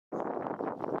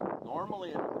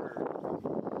normally a herd,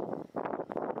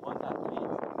 one that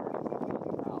leads the herd is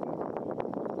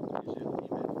usually a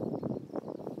female.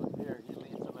 But here, he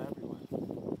leads them everywhere.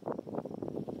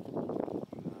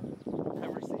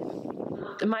 Never seen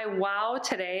it. My wow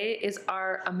today is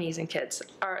our amazing kids.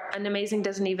 An amazing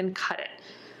doesn't even cut it.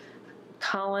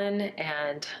 Colin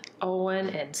and Owen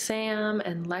and Sam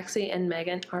and Lexi and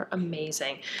Megan are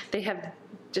amazing. They have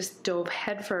just dove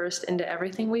headfirst into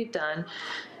everything we've done,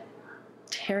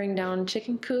 tearing down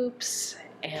chicken coops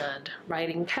and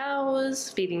riding cows,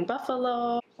 feeding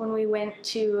buffalo. When we went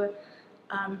to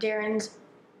Darren's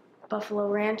buffalo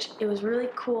ranch, it was really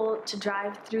cool to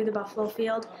drive through the buffalo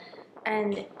field,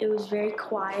 and it was very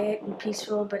quiet and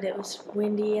peaceful, but it was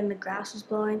windy and the grass was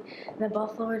blowing and the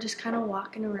buffalo were just kind of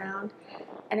walking around,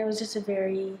 and it was just a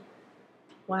very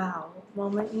wow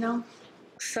moment, you know.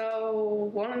 So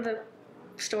one of the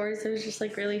stories that was just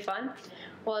like really fun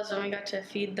was when we got to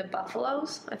feed the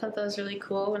buffaloes. I thought that was really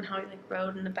cool, and how he like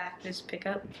rode in the back of his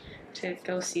pickup to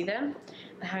go see them,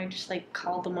 and how he just like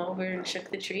called them over and shook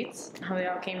the treats, and how they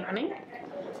all came running.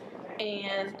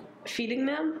 And feeding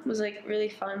them was like really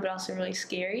fun, but also really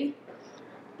scary.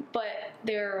 But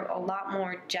they're a lot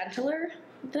more gentler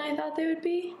than I thought they would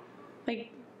be.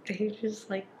 Like they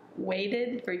just like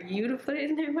waited for you to put it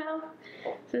in their mouth.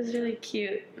 So it was really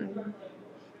cute and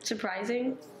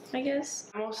surprising, I guess.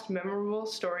 The most memorable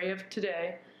story of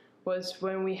today was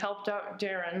when we helped out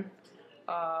Darren.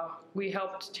 We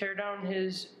helped tear down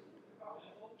his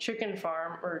chicken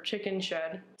farm or chicken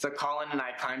shed. So Colin and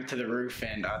I climbed to the roof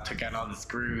and took out all the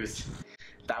screws.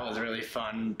 That was really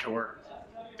fun to work.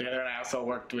 And then I also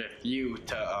worked with you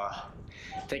to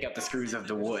take out the screws of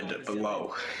the wood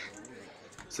below.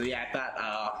 So yeah, I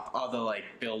thought all the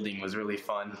building was really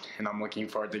fun, and I'm looking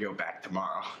forward to go back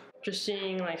tomorrow. Just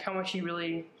seeing how much he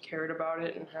really cared about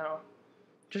it, and how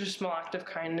just a small act of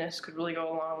kindness could really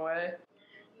go a long way.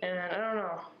 And I don't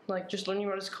know, just learning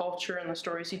about his culture and the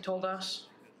stories he told us,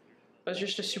 it was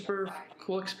just a super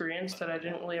cool experience that I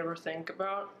didn't really ever think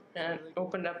about, and it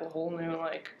opened up a whole new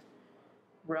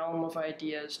realm of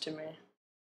ideas to me.